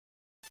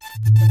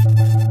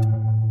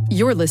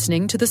You're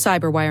listening to the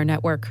Cyberwire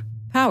Network,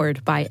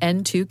 powered by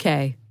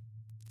N2K.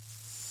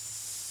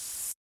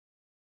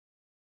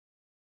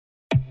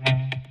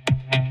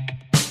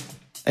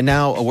 And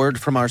now a word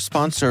from our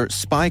sponsor,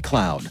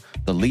 SpyCloud,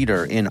 the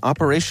leader in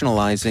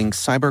operationalizing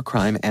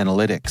cybercrime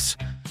analytics.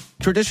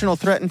 Traditional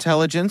threat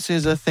intelligence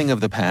is a thing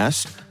of the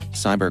past.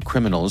 Cyber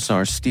criminals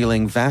are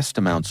stealing vast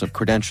amounts of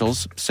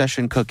credentials,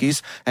 session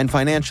cookies, and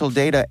financial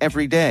data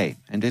every day,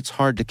 and it's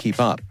hard to keep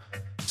up.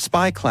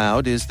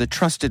 SpyCloud is the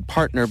trusted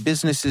partner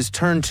businesses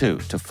turn to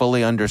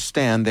fully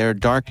understand their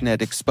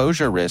darknet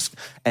exposure risk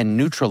and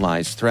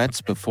neutralize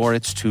threats before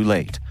it's too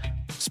late.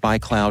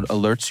 SpyCloud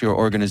alerts your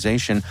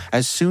organization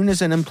as soon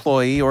as an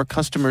employee or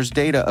customer's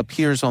data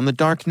appears on the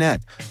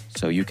darknet,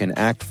 so you can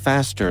act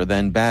faster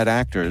than bad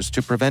actors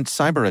to prevent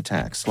cyber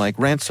attacks like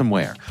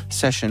ransomware,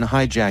 session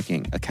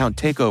hijacking, account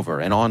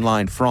takeover, and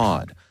online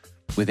fraud.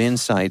 With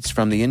insights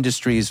from the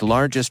industry's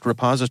largest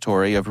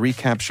repository of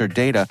recaptured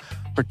data,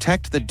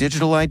 protect the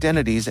digital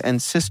identities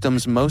and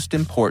systems most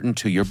important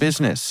to your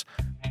business.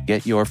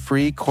 Get your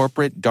free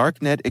corporate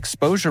darknet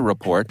exposure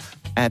report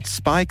at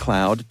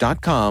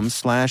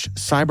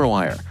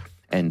spycloud.com/cyberwire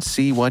and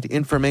see what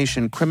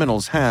information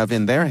criminals have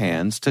in their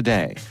hands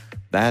today.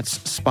 That's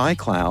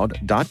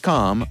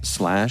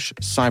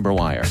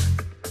spycloud.com/cyberwire.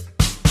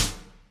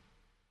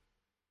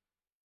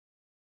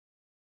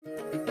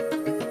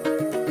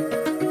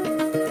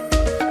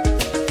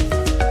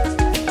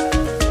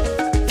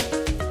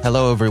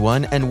 Hello,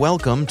 everyone, and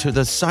welcome to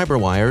the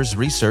CyberWire's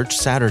Research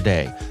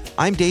Saturday.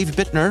 I'm Dave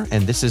Bittner,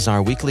 and this is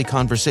our weekly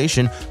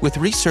conversation with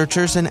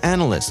researchers and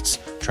analysts,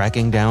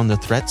 tracking down the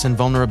threats and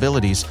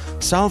vulnerabilities,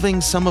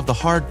 solving some of the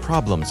hard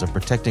problems of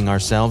protecting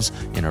ourselves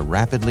in a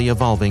rapidly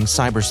evolving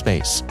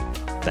cyberspace.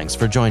 Thanks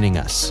for joining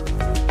us.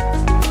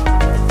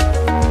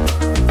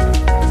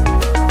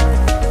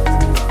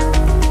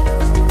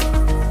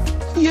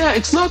 Yeah,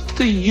 it's not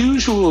the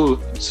usual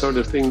sort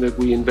of thing that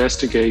we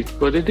investigate,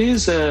 but it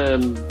is a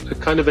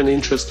kind of an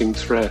interesting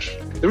threat.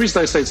 The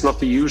reason I say it's not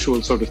the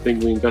usual sort of thing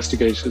we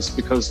investigate is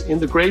because in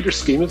the greater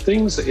scheme of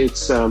things,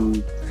 it's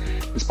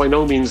by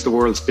no means the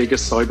world's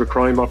biggest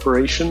cybercrime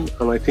operation,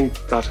 and I think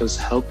that has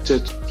helped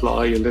it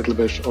fly a little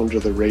bit under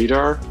the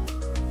radar.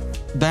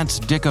 That's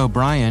Dick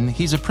O'Brien.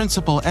 He's a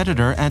principal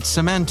editor at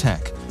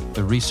Symantec.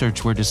 The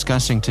research we're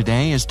discussing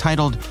today is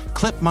titled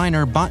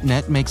Clipminer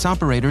Botnet Makes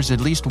Operators at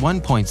Least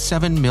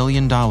 $1.7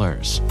 million.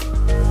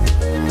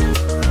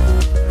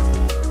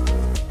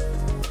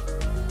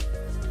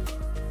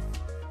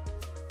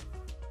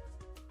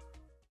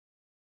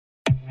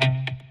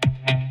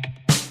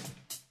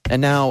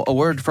 And now, a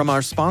word from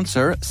our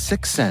sponsor,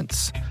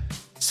 6sense.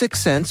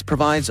 6sense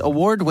provides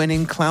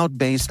award-winning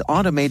cloud-based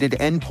automated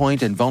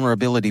endpoint and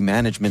vulnerability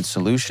management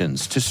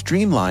solutions to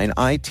streamline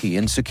IT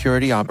and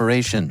security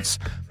operations.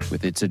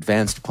 With its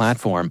advanced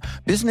platform,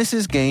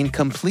 businesses gain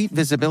complete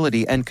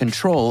visibility and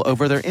control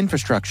over their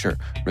infrastructure,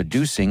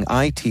 reducing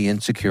IT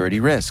and security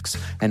risks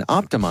and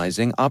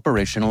optimizing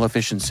operational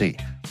efficiency.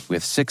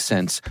 With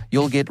 6sense,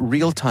 you'll get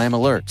real-time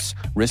alerts,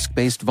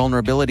 risk-based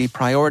vulnerability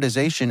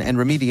prioritization and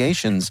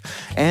remediations,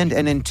 and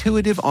an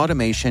intuitive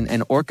automation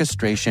and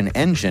orchestration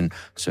engine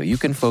so you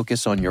can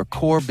focus on your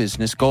core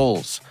business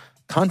goals,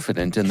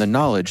 confident in the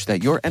knowledge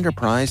that your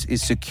enterprise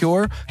is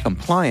secure,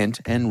 compliant,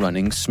 and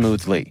running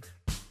smoothly.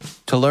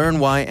 To learn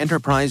why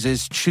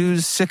enterprises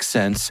choose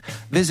 6sense,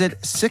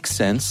 visit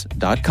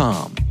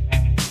 6sense.com.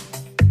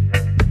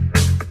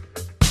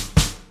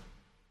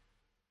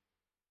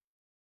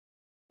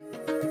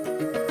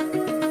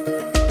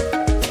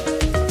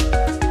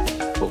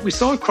 We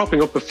saw it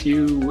cropping up a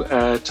few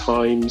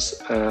times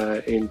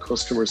in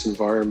customers'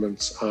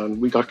 environments,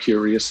 and we got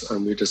curious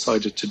and we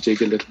decided to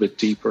dig a little bit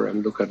deeper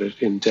and look at it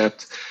in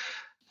depth.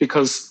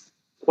 Because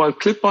while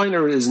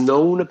Clipminer is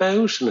known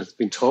about and it's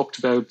been talked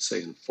about,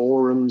 say, in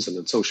forums and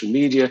in social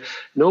media,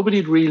 nobody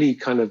had really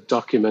kind of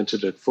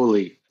documented it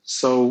fully.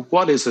 So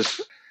what is it?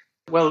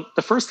 Well,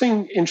 the first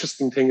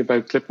interesting thing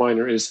about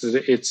Clipminer is that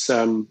it's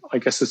a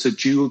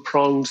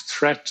dual-pronged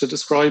threat to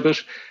describe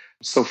it.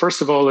 So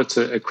first of all, it's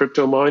a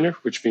crypto miner,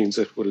 which means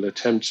it will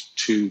attempt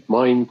to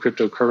mine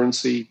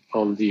cryptocurrency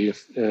on the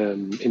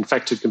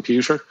infected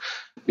computer.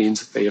 It means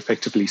that they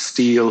effectively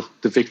steal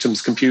the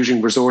victim's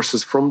computing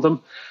resources from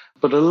them.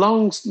 But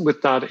along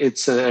with that,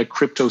 it's a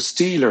crypto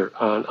stealer.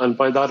 And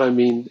by that, I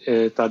mean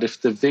that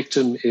if the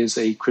victim is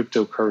a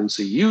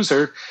cryptocurrency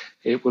user,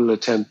 it will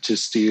attempt to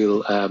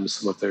steal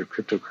some of their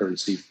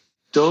cryptocurrency.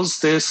 Does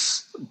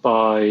this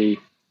by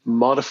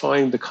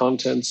modifying the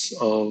contents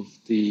of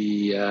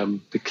the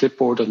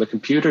clipboard on the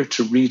computer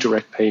to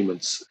redirect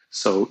payments.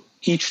 So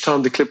each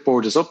time the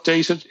clipboard is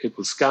updated, it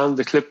will scan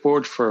the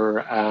clipboard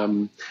for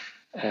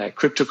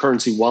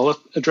cryptocurrency wallet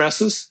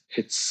addresses.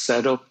 It's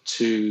set up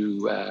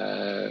to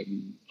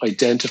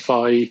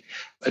identify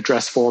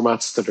address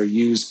formats that are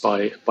used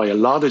by a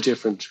lot of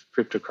different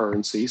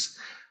cryptocurrencies.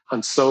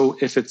 And so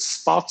if it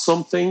spots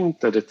something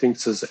that it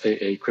thinks is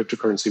a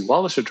cryptocurrency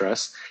wallet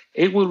address,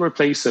 it will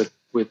replace it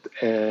with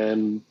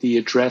the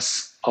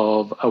address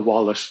of a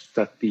wallet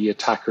that the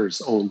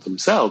attackers own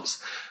themselves.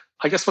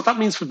 I guess what that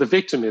means for the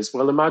victim is,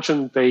 well,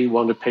 imagine they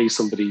want to pay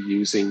somebody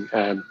using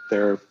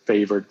their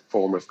favorite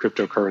form of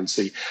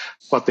cryptocurrency.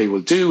 What they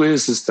will do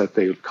is that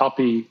they'll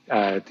copy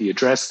the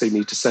address they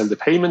need to send the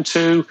payment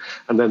to,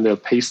 and then they'll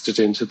paste it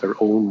into their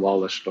own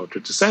wallet in order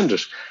to send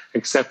it.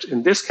 Except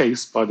in this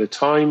case, by the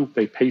time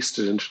they paste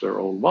it into their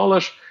own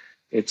wallet,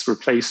 it's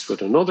replaced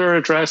with another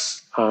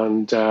address,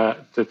 and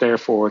that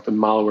therefore the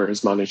malware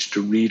has managed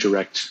to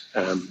redirect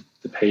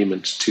the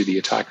payment to the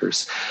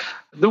attackers.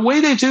 The way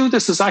they do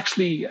this is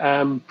actually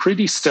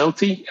pretty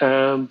stealthy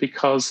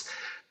because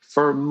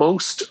for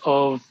most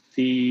of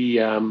the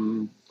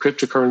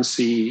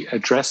cryptocurrency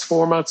address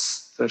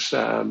formats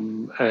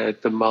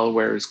that the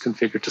malware is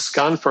configured to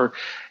scan for,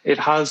 it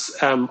has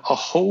a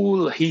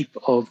whole heap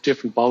of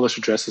different wallet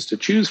addresses to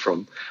choose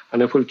from.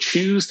 And it will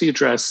choose the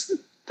address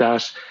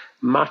that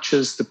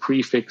matches the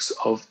prefix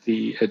of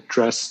the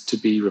address to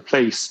be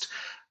replaced.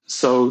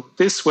 So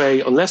this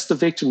way, unless the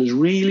victim is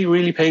really,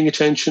 really paying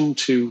attention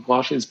to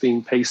what is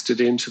being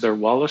pasted into their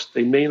wallet,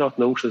 they may not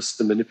notice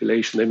the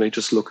manipulation. They may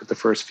just look at the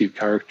first few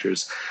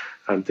characters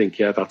and think,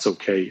 yeah, that's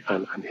okay,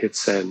 and hit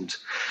send.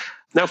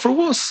 Now, for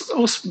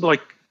us,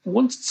 like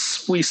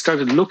once we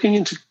started looking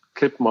into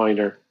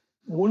Clipminer,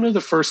 one of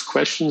the first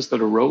questions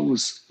that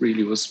arose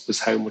really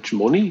was how much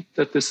money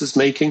that this is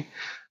making.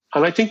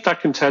 And I think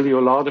that can tell you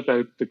a lot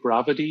about the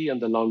gravity and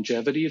the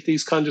longevity of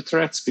these kind of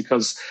threats,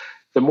 because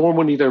the more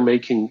money they're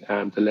making,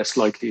 the less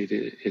likely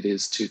it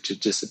is to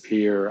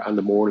disappear, and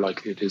the more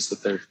likely it is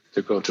that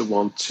they're going to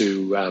want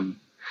to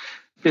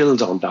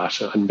build on that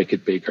and make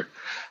it bigger.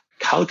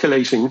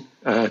 Calculating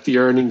the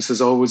earnings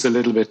is always a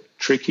little bit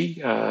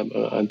tricky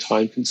and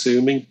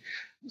time-consuming.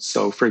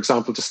 So, for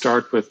example, to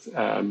start with,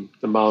 the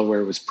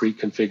malware was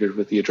pre-configured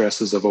with the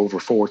addresses of over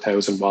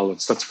 4,000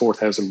 wallets. That's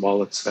 4,000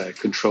 wallets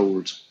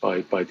controlled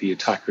by the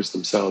attackers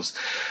themselves.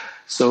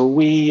 So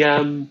we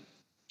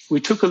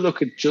took a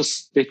look at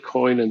just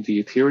Bitcoin and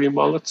the Ethereum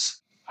wallets,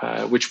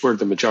 which were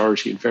the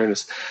majority, in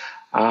fairness.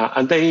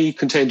 And they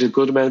contained a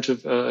good amount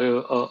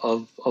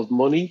of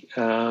money,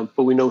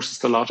 but we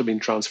noticed a lot have been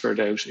transferred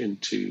out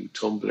into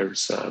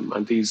tumblers,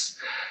 and these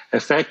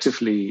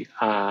effectively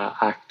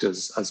act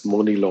as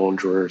money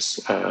launderers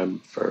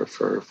for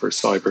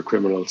cyber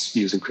criminals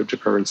using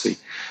cryptocurrency.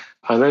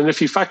 And then if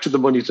you factor the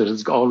money that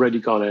has already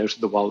gone out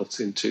of the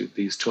wallets into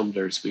these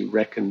tumblers, we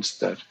reckoned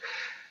that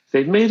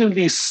they've made at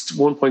least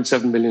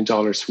 $1.7 million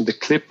from the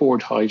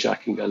clipboard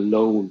hijacking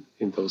alone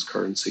in those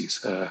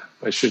currencies.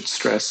 I should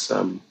stress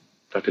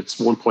that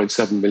it's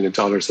 $1.7 million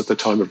at the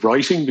time of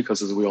writing,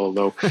 because as we all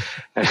know,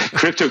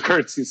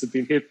 cryptocurrencies have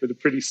been hit with a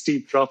pretty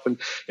steep drop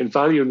in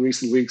value in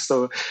recent weeks.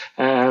 So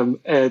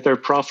their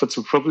profits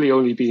would probably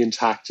only be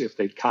intact if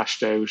they'd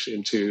cashed out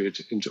into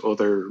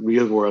other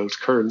real world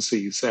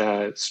currencies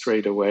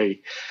straight away.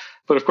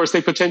 But of course,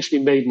 they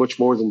potentially made much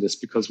more than this,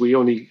 because we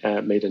only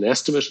made an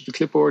estimate of the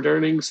clipboard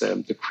earnings.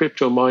 The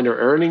Clipminer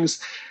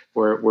earnings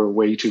were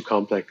way too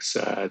complex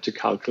to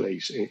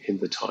calculate in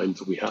the time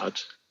that we had.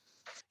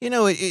 You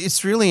know,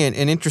 it's really an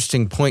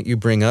interesting point you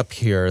bring up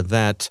here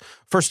that,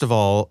 first of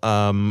all,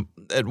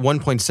 at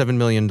 $1.7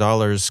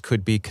 million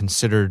could be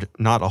considered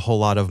not a whole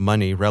lot of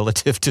money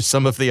relative to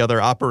some of the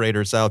other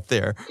operators out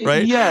there,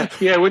 right?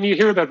 Yeah. When you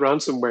hear about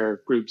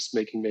ransomware groups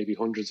making maybe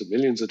hundreds of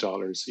millions of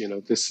dollars, you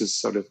know, this is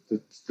sort of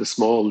the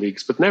small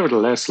leagues. But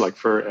nevertheless, like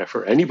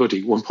for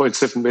anybody,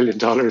 $1.7 million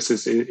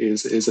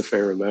is a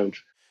fair amount.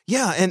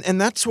 Yeah,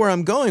 and that's where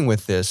I'm going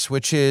with this,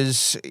 which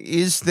is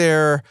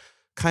there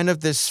kind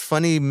of this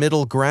funny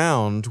middle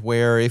ground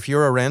where if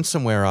you're a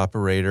ransomware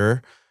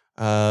operator,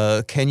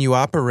 can you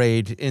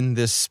operate in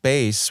this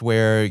space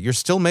where you're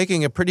still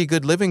making a pretty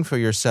good living for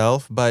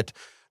yourself, but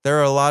there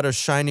are a lot of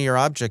shinier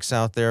objects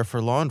out there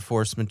for law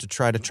enforcement to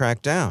try to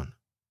track down?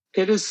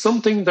 It is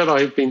something that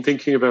I've been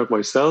thinking about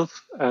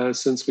myself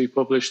since we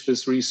published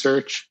this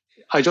research.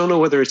 I don't know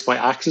whether it's by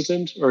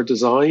accident or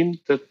design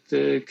that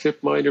the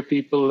Clipminer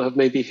people have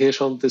maybe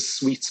hit on this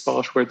sweet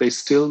spot where they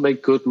still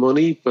make good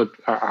money but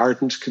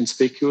aren't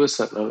conspicuous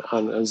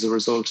and as a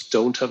result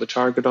don't have a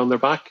target on their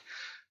back.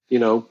 You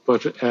know,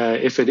 but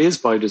if it is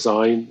by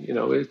design, you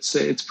know,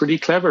 it's pretty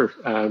clever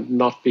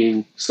not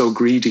being so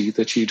greedy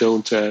that you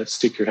don't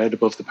stick your head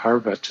above the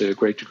parapet to a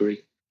great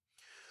degree.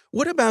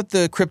 What about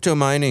the crypto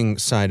mining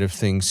side of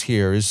things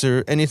here? Is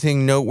there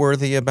anything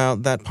noteworthy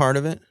about that part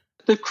of it?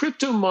 The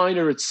crypto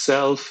miner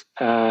itself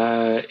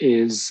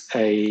is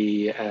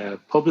a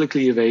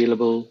publicly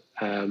available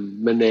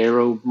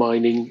Monero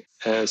mining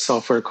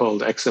software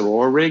called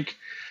XMR Rig.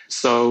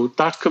 So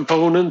that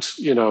component,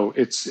 you know,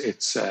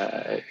 it's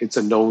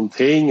a known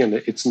thing, and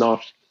it's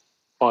not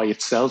by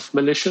itself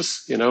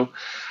malicious. You know,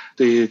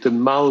 the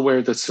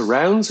malware that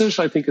surrounds it,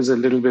 I think, is a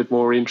little bit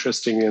more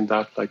interesting in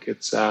that, like,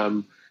 it's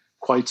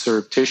quite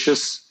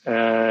surreptitious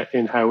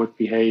in how it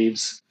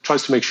behaves.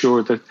 Tries to make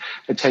sure that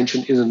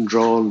attention isn't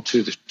drawn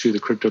to the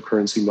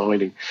cryptocurrency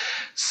mining.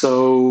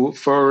 So,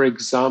 for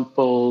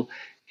example,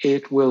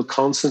 it will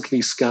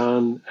constantly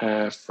scan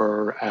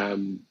for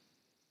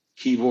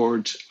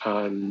keyboard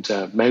and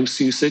mouse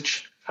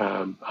usage,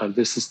 and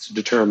this is to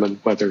determine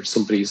whether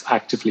somebody is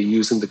actively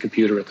using the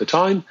computer at the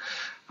time.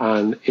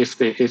 And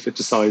if it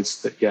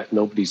decides that,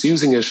 nobody's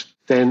using it,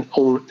 then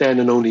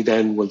and only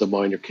then will the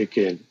miner kick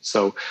in.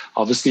 So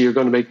obviously you're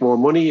going to make more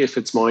money if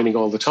it's mining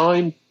all the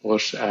time,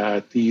 but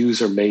the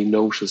user may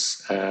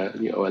notice a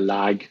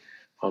lag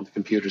on the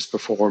computer's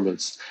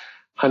performance.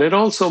 And it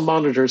also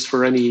monitors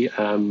for any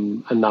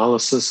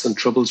analysis and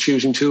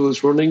troubleshooting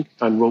tools running,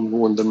 and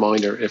run the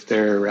miner if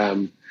they're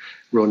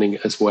running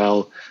as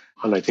well.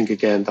 And I think,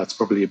 again, that's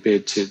probably a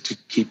bit to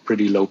keep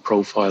pretty low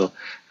profile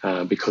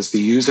because the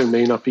user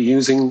may not be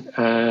using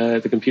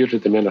the computer.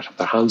 They may not have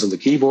their hands on the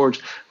keyboard,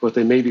 but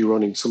they may be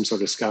running some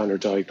sort of scan or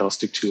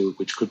diagnostic tool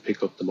which could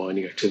pick up the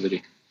mining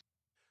activity.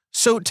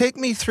 So take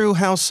me through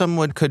how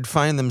someone could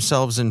find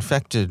themselves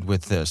infected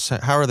with this.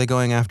 How are they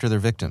going after their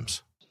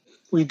victims?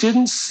 We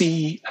didn't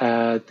see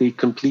the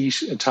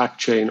complete attack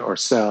chain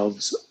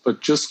ourselves,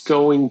 but just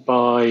going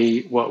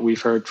by what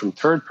we've heard from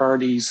third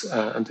parties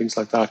and things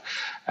like that,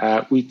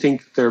 we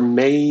think their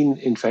main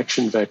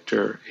infection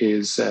vector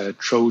is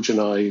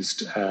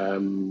Trojanized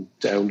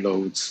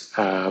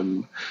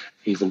downloads,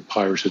 even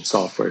pirated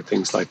software,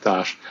 things like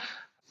that.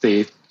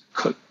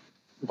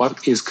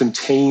 What is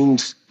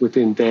contained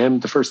within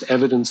them, the first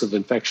evidence of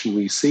infection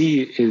we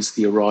see is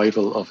the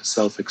arrival of a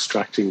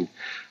self-extracting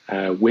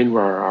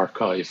WinRAR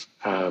archive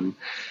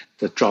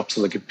that drops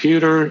on the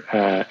computer.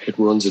 It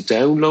runs a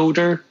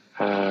downloader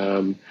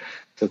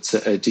that's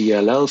a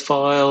DLL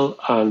file,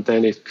 and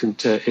then it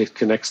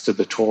connects to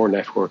the Tor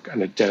network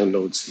and it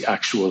downloads the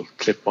actual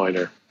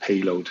Clipminer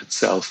payload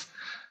itself.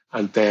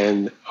 And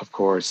then, of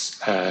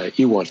course,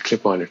 you want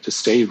Clipminer to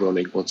stay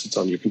running once it's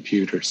on your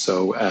computer.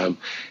 So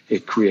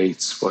it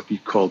creates what you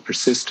call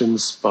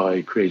persistence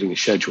by creating a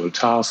scheduled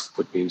task,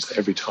 which means that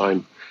every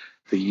time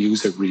the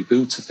user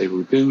reboots, if they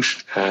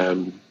reboot,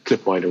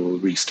 Clipminer will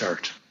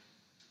restart.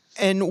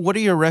 And what are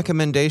your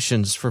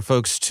recommendations for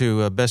folks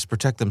to best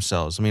protect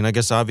themselves? I mean, I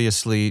guess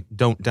obviously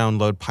don't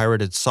download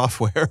pirated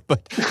software,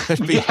 but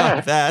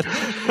beyond that.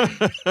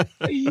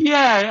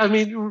 Yeah, I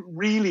mean,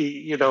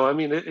 really,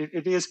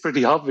 it is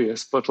pretty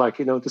obvious, but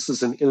this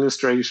is an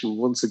illustration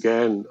once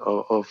again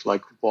of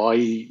why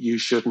you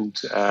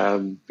shouldn't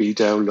be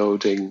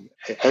downloading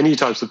any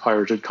types of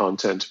pirated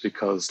content,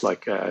 because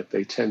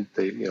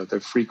they're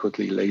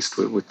frequently laced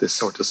with this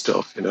sort of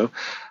stuff,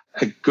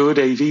 A good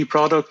AV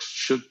product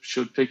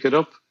should pick it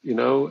up,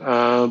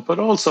 but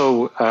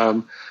also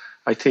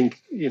I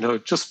think,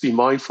 just be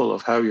mindful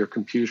of how your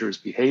computer is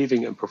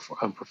behaving and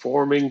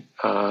performing.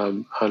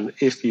 And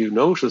if you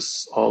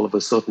notice all of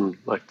a sudden,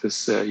 like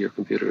this, your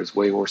computer is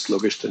way more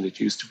sluggish than it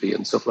used to be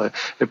and stuff like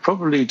that, it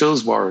probably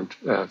does warrant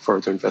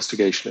further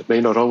investigation. It may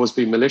not always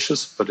be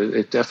malicious, but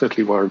it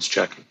definitely warrants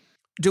checking.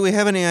 Do we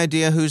have any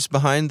idea who's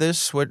behind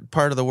this? What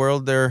part of the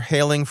world they're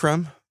hailing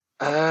from?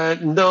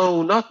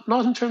 No,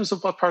 not in terms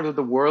of what part of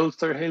the world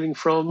they're hailing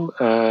from.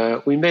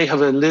 We may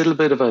have a little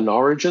bit of an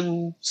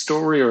origin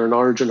story or an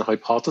origin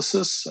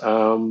hypothesis,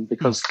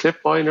 because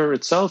Clipminer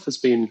itself it's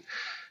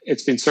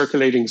been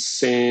circulating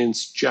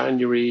since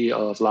January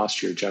of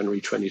last year,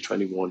 January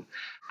 2021,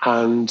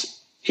 and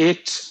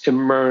it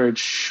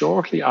emerged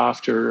shortly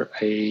after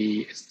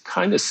a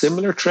kind of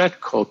similar threat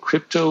called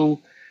crypto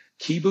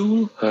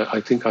Kibool.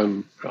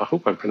 I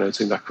hope I'm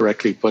pronouncing that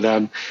correctly, but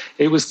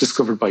it was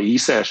discovered by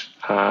ESET.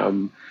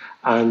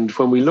 And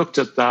when we looked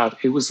at that,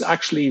 it was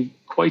actually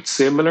quite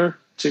similar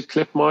to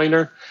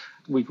Clipminer.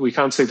 We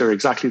can't say they're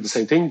exactly the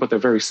same thing, but they're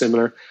very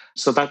similar.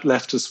 So that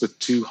left us with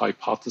two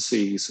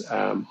hypotheses,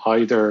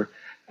 either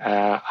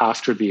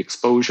after the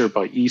exposure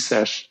by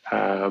ESET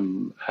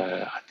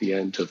at the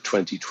end of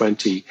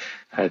 2020,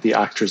 the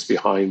actors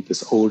behind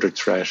this older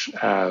threat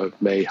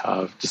may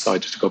have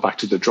decided to go back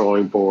to the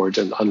drawing board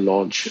and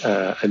launch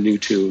a new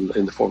tool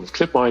in the form of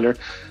Clipminer.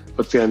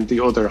 But then the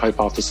other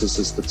hypothesis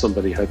is that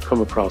somebody had come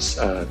across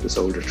this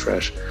older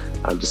threat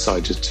and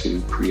decided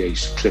to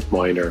create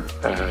Clipminer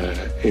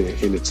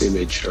in its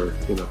image, or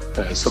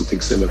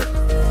something similar.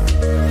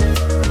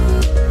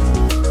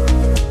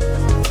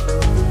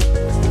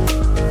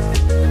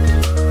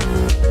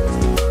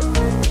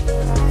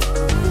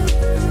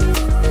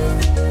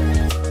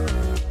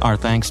 Our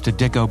thanks to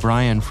Dick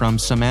O'Brien from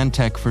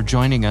Symantec for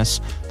joining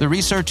us. The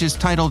research is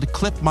titled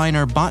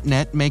Clipminer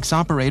Botnet Makes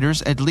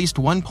Operators at Least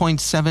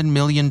 $1.7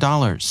 million.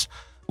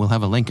 We'll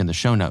have a link in the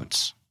show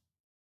notes.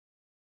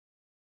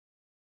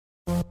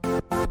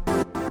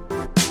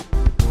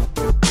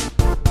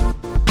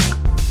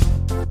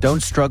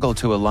 Don't struggle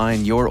to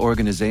align your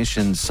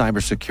organization's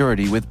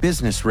cybersecurity with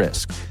business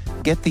risk.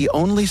 Get the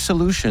only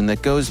solution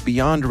that goes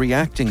beyond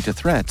reacting to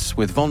threats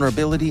with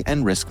vulnerability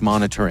and risk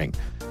monitoring.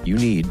 You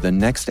need the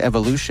next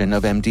evolution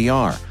of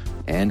MDR,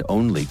 and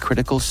only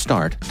Critical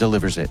Start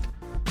delivers it.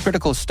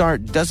 Critical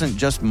Start doesn't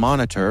just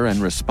monitor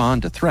and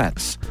respond to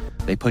threats.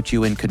 They put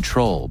you in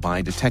control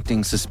by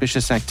detecting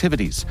suspicious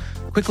activities,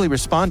 quickly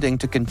responding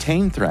to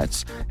contain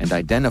threats, and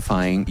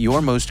identifying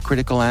your most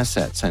critical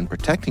assets and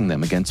protecting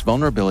them against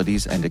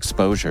vulnerabilities and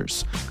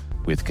exposures.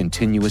 With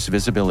continuous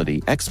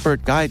visibility,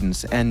 expert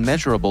guidance, and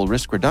measurable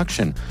risk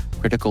reduction,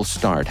 Critical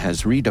Start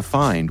has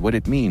redefined what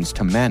it means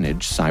to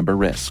manage cyber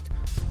risk.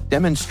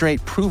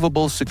 Demonstrate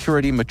provable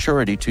security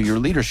maturity to your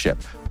leadership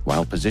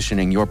while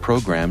positioning your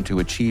program to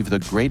achieve the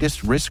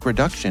greatest risk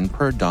reduction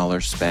per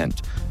dollar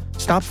spent.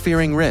 Stop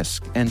fearing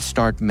risk and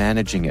start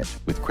managing it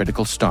with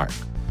Critical Start.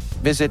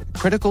 Visit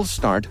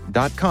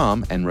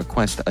criticalstart.com and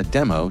request a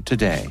demo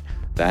today.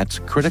 That's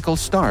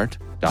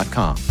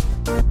criticalstart.com.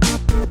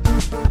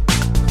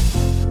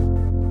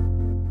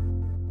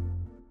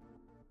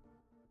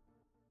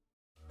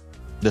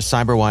 The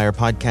Cyberwire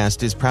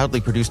podcast is proudly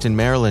produced in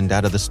Maryland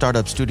out of the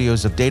startup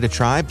studios of Data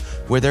Tribe,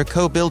 where they're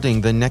co-building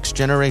the next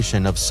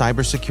generation of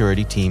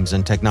cybersecurity teams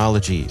and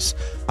technologies.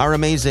 Our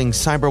amazing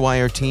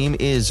Cyberwire team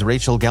is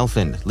Rachel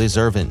Gelfand, Liz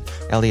Irvin,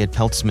 Elliot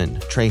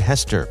Peltzman, Trey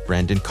Hester,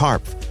 Brandon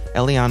Karpf,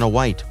 Eliana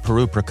White,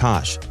 Peru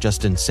Prakash,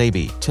 Justin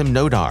Sabi, Tim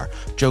Nodar,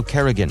 Joe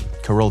Kerrigan,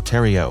 Carol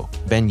Terrio,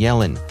 Ben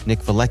Yellen, Nick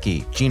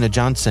Valecki, Gina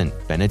Johnson,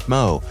 Bennett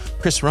Moe,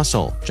 Chris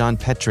Russell, John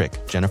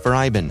Petrick, Jennifer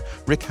Iben,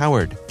 Rick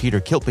Howard, Peter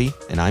Kilpie,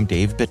 and I'm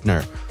Dave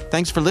Bittner.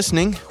 Thanks for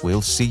listening.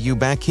 We'll see you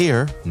back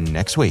here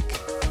next week.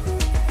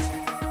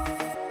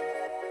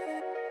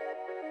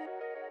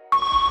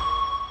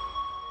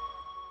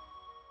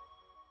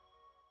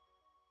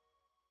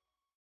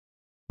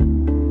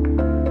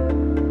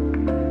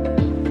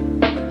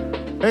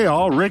 Hey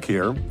all, Rick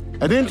here.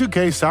 At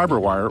N2K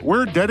Cyberwire,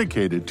 we're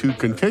dedicated to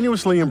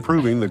continuously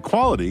improving the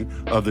quality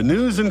of the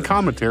news and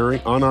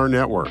commentary on our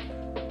network.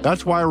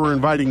 That's why we're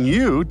inviting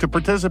you to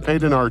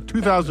participate in our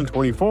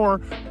 2024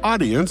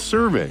 audience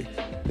survey.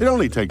 It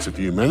only takes a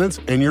few minutes,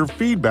 and your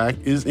feedback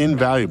is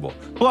invaluable.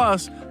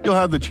 Plus, you'll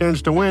have the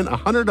chance to win a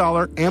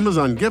 $100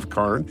 Amazon gift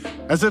card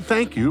as a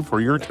thank you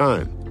for your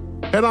time.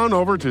 Head on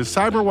over to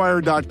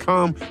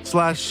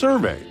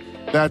cyberwire.com/survey.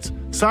 That's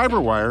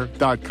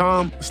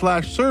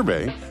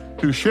cyberwire.com/survey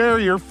to share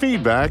your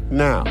feedback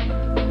now.